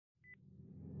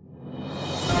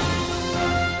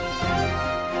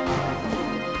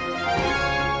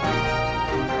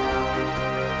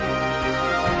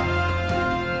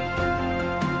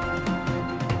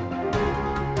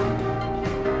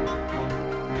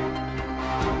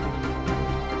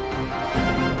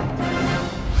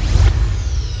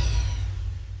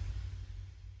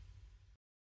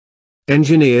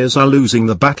Engineers are losing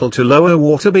the battle to lower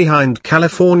water behind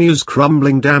California's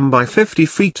crumbling dam by 50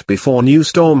 feet before new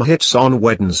storm hits on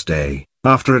Wednesday,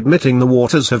 after admitting the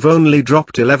waters have only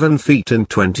dropped 11 feet in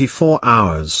 24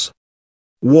 hours.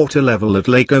 Water level at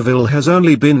Lake Oroville has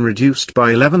only been reduced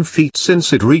by 11 feet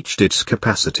since it reached its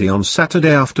capacity on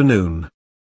Saturday afternoon.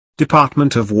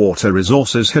 Department of Water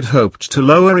Resources had hoped to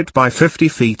lower it by 50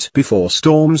 feet before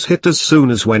storms hit as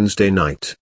soon as Wednesday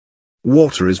night.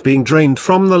 Water is being drained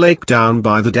from the lake down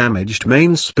by the damaged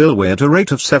main spillway at a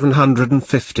rate of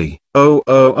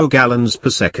 750,000 gallons per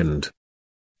second.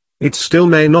 It still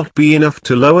may not be enough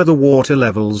to lower the water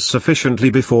levels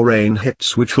sufficiently before rain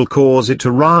hits, which will cause it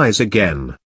to rise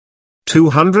again.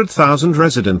 200,000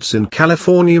 residents in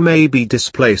California may be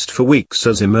displaced for weeks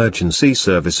as emergency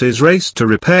services race to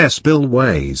repair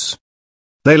spillways.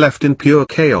 They left in pure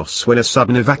chaos when a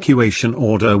sudden evacuation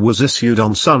order was issued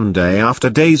on Sunday after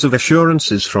days of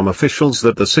assurances from officials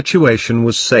that the situation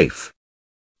was safe.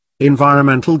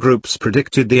 Environmental groups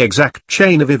predicted the exact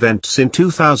chain of events in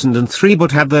 2003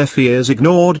 but had their fears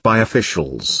ignored by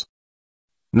officials.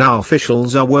 Now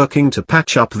officials are working to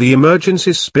patch up the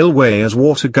emergency spillway as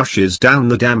water gushes down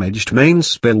the damaged main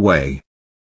spillway.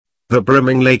 The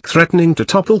brimming lake threatening to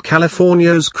topple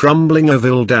California's crumbling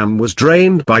Oroville Dam was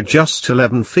drained by just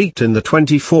 11 feet in the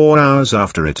 24 hours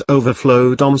after it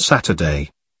overflowed on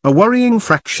Saturday, a worrying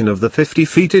fraction of the 50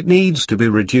 feet it needs to be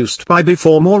reduced by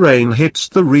before more rain hits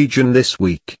the region this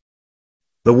week.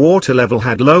 The water level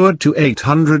had lowered to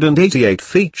 888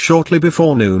 feet shortly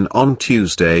before noon on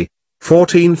Tuesday,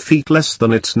 14 feet less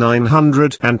than its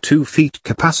 902 feet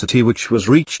capacity, which was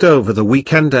reached over the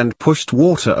weekend and pushed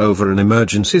water over an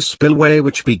emergency spillway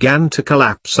which began to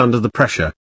collapse under the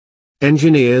pressure.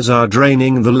 Engineers are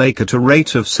draining the lake at a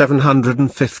rate of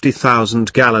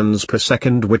 750,000 gallons per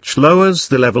second, which lowers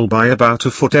the level by about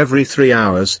a foot every 3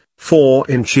 hours, 4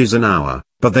 inches an hour,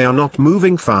 but they are not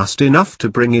moving fast enough to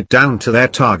bring it down to their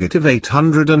target of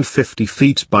 850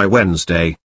 feet by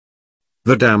Wednesday.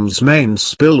 The dam's main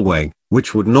spillway,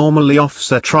 which would normally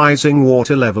offset rising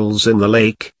water levels in the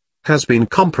lake, has been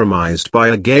compromised by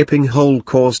a gaping hole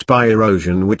caused by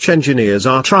erosion, which engineers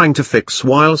are trying to fix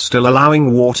while still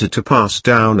allowing water to pass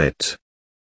down it.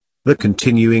 The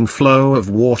continuing flow of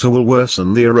water will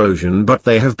worsen the erosion, but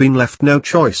they have been left no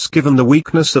choice given the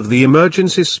weakness of the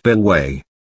emergency spillway.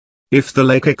 If the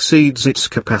lake exceeds its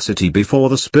capacity before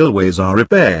the spillways are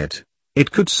repaired, it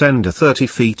could send a 30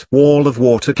 feet wall of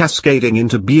water cascading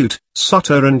into Butte,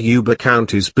 Sutter and Yuba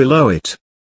counties below it.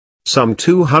 Some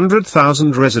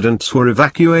 200,000 residents were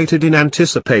evacuated in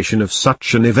anticipation of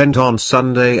such an event on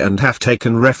Sunday and have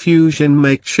taken refuge in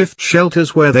makeshift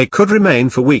shelters where they could remain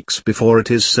for weeks before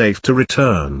it is safe to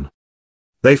return.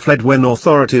 They fled when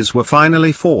authorities were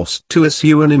finally forced to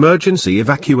issue an emergency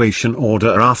evacuation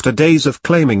order after days of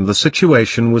claiming the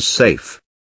situation was safe.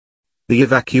 The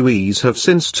evacuees have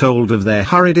since told of their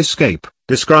hurried escape,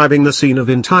 describing the scene of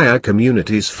entire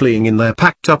communities fleeing in their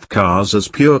packed-up cars as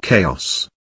pure chaos.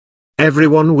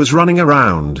 Everyone was running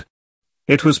around.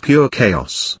 It was pure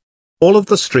chaos. All of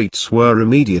the streets were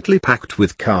immediately packed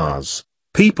with cars,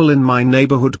 people in my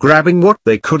neighborhood grabbing what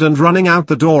they could and running out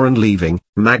the door and leaving,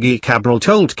 Maggie Cabral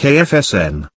told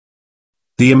KFSN.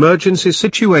 The emergency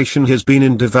situation has been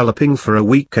in developing for a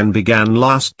week and began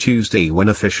last Tuesday when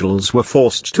officials were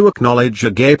forced to acknowledge a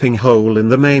gaping hole in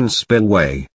the main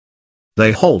spillway.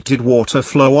 They halted water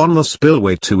flow on the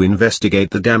spillway to investigate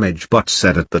the damage but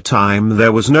said at the time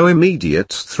there was no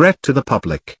immediate threat to the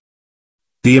public.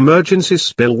 The emergency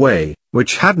spillway,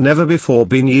 which had never before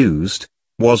been used,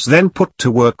 was then put to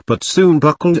work but soon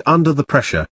buckled under the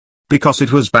pressure. Because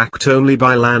it was backed only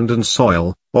by land and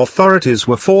soil, authorities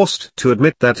were forced to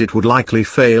admit that it would likely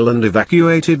fail and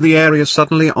evacuated the area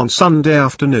suddenly on Sunday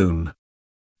afternoon.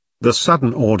 The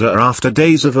sudden order after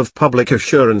days of public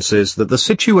assurances that the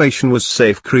situation was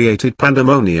safe created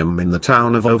pandemonium in the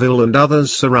town of Oroville and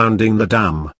others surrounding the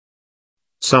dam.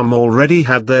 Some already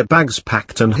had their bags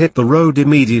packed and hit the road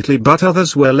immediately, but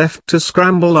others were left to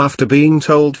scramble after being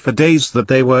told for days that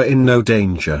they were in no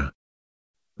danger.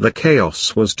 The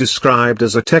chaos was described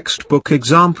as a textbook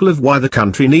example of why the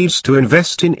country needs to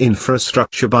invest in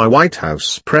infrastructure by White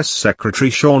House Press Secretary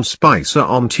Sean Spicer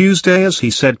on Tuesday, as he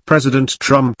said President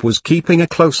Trump was keeping a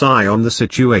close eye on the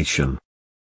situation.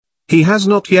 He has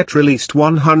not yet released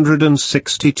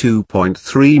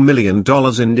 $162.3 million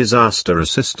in disaster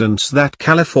assistance that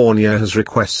California has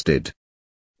requested.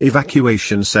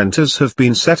 Evacuation centers have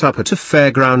been set up at a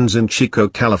fairgrounds in Chico,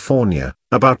 California,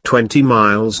 about 20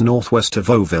 miles northwest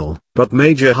of Oroville, but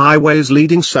major highways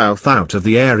leading south out of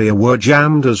the area were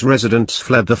jammed as residents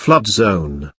fled the flood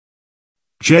zone.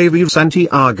 J.V.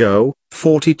 Santiago,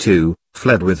 42,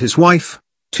 fled with his wife,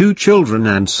 2 children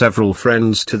and several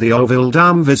friends to the Oroville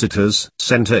Dam Visitors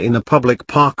Center in a public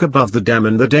park above the dam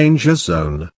in the danger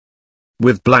zone.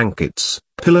 With blankets,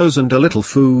 pillows and a little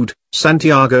food,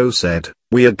 Santiago said,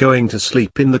 "We are going to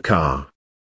sleep in the car."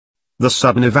 The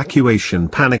sudden evacuation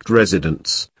panicked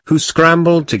residents, who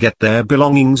scrambled to get their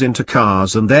belongings into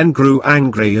cars and then grew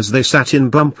angry as they sat in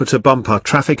bumper-to-bumper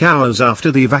traffic hours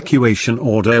after the evacuation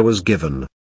order was given.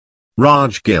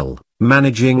 Raj Gill,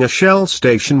 managing a Shell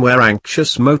station where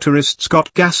anxious motorists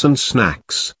got gas and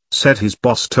snacks, said his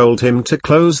boss told him to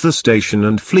close the station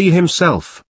and flee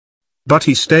himself. But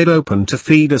he stayed open to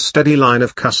feed a steady line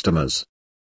of customers.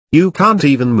 "You can't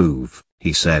even move,"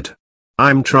 he said.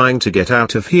 "I'm trying to get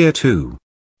out of here too.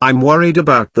 I'm worried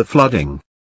about the flooding.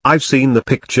 I've seen the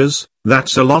pictures,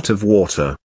 that's a lot of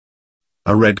water."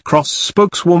 A Red Cross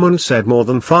spokeswoman said more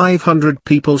than 500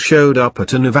 people showed up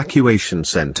at an evacuation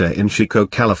center in Chico,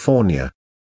 California.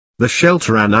 The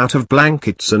shelter ran out of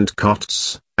blankets and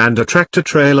cots, and a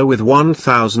tractor-trailer with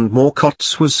 1,000 more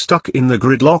cots was stuck in the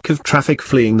gridlock of traffic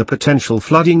fleeing the potential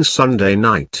flooding Sunday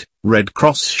night, Red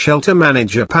Cross shelter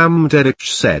manager Pam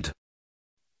Dedich said.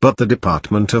 But the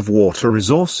Department of Water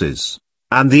Resources,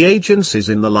 and the agencies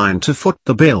in the line to foot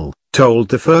the bill, told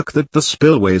the FERC that the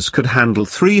spillways could handle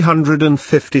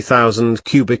 350,000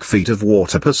 cubic feet of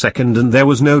water per second and there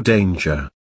was no danger.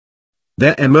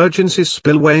 Their emergency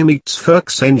spillway meets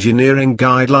FERC's engineering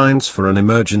guidelines for an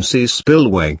emergency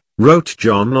spillway, wrote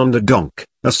John Onderdonk,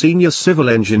 a senior civil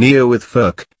engineer with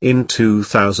FERC, in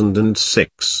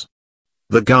 2006.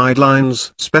 The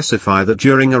guidelines specify that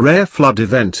during a rare flood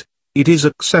event, it is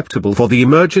acceptable for the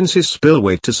emergency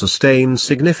spillway to sustain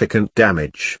significant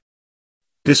damage.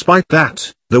 Despite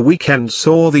that, the weekend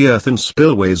saw the earthen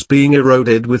spillways being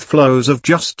eroded with flows of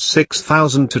just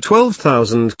 6,000 to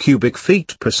 12,000 cubic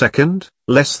feet per second,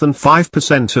 less than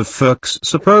 5% of FERC's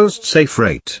supposed safe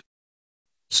rate.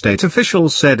 State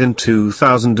officials said in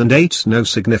 2008 no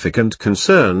significant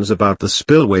concerns about the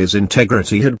spillway's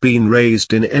integrity had been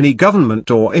raised in any government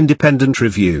or independent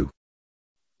review.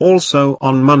 Also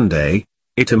on Monday,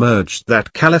 it emerged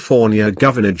that California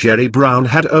Governor Jerry Brown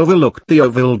had overlooked the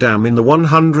Oroville Dam in the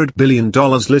 $100 billion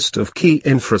list of key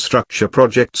infrastructure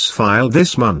projects filed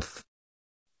this month.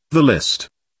 The list,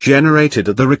 generated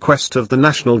at the request of the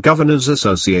National Governors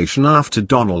Association after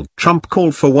Donald Trump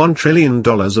called for $1 trillion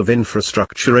of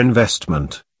infrastructure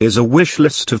investment, is a wish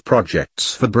list of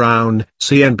projects for Brown,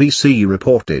 CNBC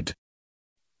reported.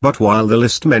 But while the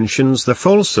list mentions the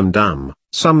Folsom Dam,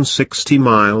 some 60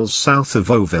 miles south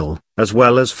of Oroville, as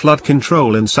well as flood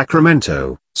control in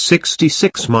Sacramento,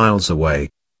 66 miles away,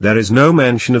 there is no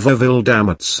mention of Oroville Dam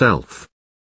itself.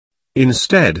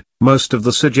 Instead, most of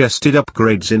the suggested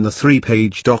upgrades in the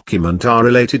 3-page document are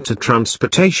related to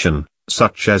transportation,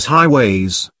 such as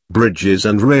highways, bridges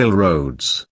and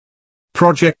railroads.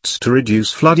 Projects to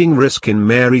reduce flooding risk in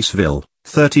Marysville,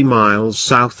 30 miles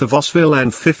south of Osville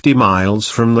and 50 miles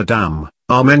from the dam,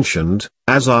 are mentioned,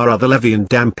 as are other levee and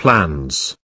dam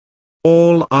plans.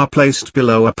 All are placed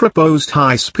below a proposed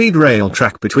high-speed rail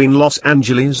track between Los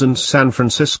Angeles and San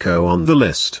Francisco on the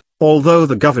list, although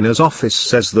the governor's office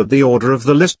says that the order of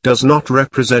the list does not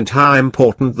represent how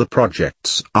important the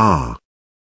projects are.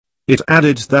 It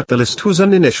added that the list was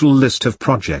an initial list of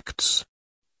projects.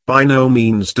 By no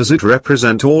means does it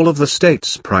represent all of the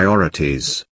state's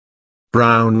priorities.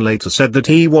 Brown later said that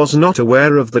he was not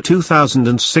aware of the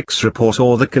 2006 report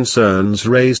or the concerns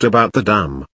raised about the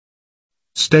dam.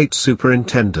 State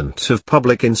Superintendent of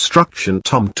Public Instruction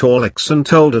Tom Torlakson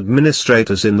told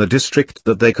administrators in the district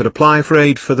that they could apply for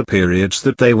aid for the periods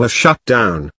that they were shut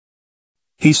down.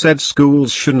 He said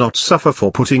schools should not suffer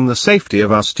for putting the safety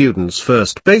of our students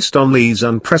first based on these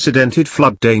unprecedented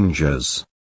flood dangers.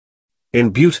 In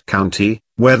Butte County,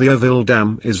 where the Oroville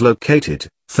Dam is located,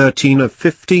 13 of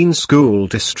 15 school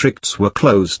districts were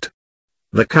closed.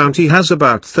 The county has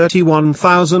about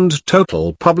 31,000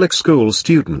 total public school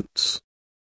students.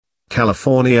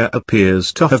 California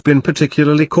appears to have been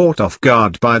particularly caught off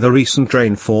guard by the recent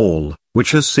rainfall,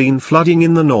 which has seen flooding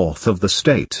in the north of the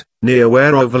state, near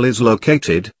where Oroville is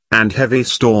located, and heavy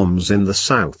storms in the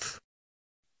south.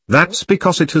 That's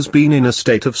because it has been in a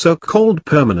state of so-called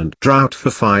permanent drought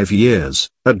for 5 years,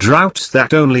 a drought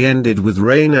that only ended with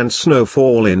rain and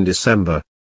snowfall in December.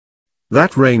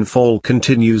 That rainfall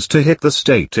continues to hit the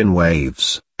state in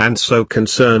waves, and so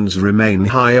concerns remain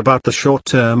high about the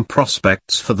short-term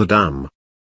prospects for the dam.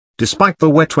 Despite the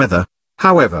wet weather,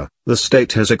 however, the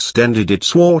state has extended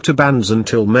its water bans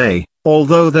until May,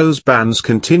 although those bans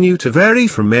continue to vary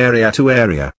from area to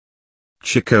area.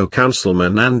 Chico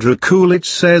Councilman Andrew Coolidge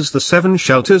says the 7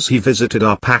 shelters he visited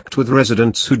are packed with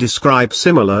residents who describe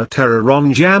similar terror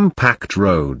on jam-packed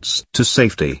roads to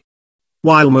safety.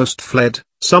 While most fled,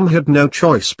 some had no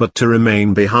choice but to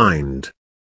remain behind.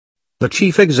 The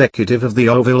chief executive of the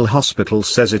Oroville Hospital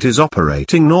says it is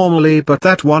operating normally but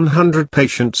that 100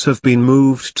 patients have been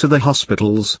moved to the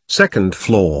hospital's second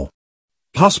floor.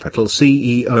 Hospital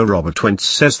CEO Robert Wentz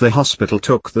says the hospital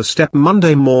took the step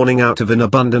Monday morning out of an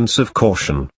abundance of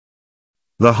caution.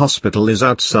 The hospital is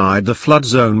outside the flood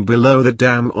zone below the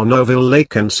dam on Oroville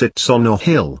Lake and sits on a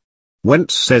hill.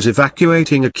 Wentz says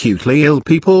evacuating acutely ill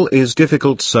people is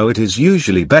difficult, so it is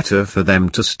usually better for them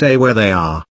to stay where they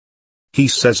are. He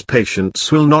says patients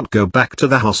will not go back to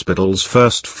the hospital's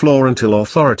first floor until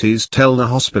authorities tell the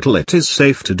hospital it is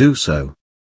safe to do so.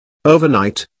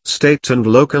 Overnight, state and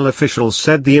local officials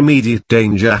said the immediate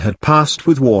danger had passed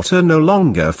with water no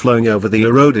longer flowing over the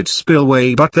eroded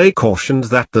spillway, but they cautioned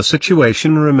that the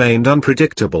situation remained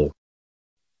unpredictable.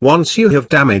 Once you have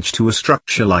damage to a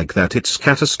structure like that, it's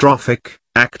catastrophic,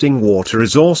 Acting Water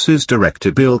Resources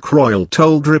Director Bill Croyle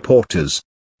told reporters.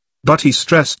 But he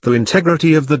stressed the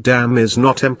integrity of the dam is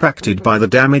not impacted by the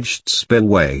damaged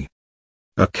spillway.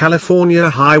 A California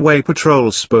Highway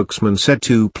Patrol spokesman said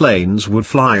 2 planes would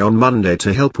fly on Monday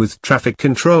to help with traffic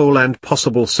control and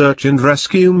possible search and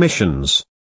rescue missions.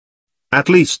 At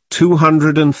least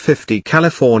 250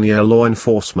 California law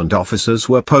enforcement officers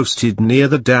were posted near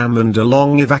the dam and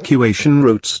along evacuation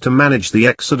routes to manage the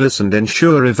exodus and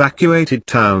ensure evacuated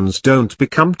towns don't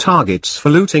become targets for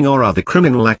looting or other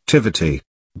criminal activity.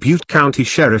 Butte County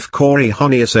Sheriff Corey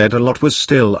Honea said a lot was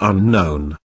still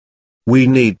unknown. We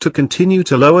need to continue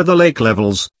to lower the lake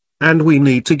levels, and we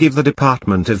need to give the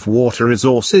Department of Water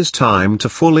Resources time to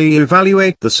fully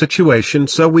evaluate the situation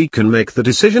so we can make the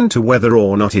decision to whether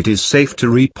or not it is safe to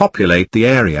repopulate the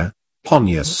area,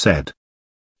 Honea said.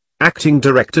 Acting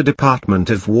Director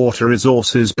Department of Water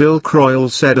Resources Bill Croyle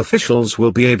said officials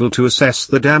will be able to assess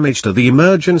the damage to the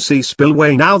emergency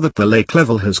spillway now that the lake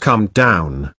level has come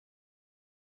down.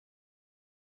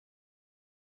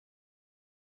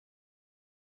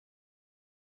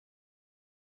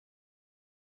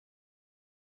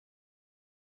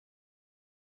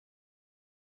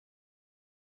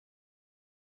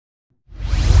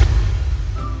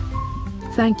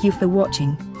 Thank you for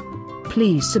watching.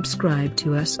 Please subscribe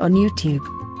to us on YouTube.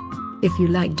 If you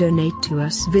like, donate to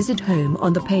us, visit home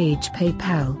on the page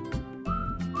PayPal.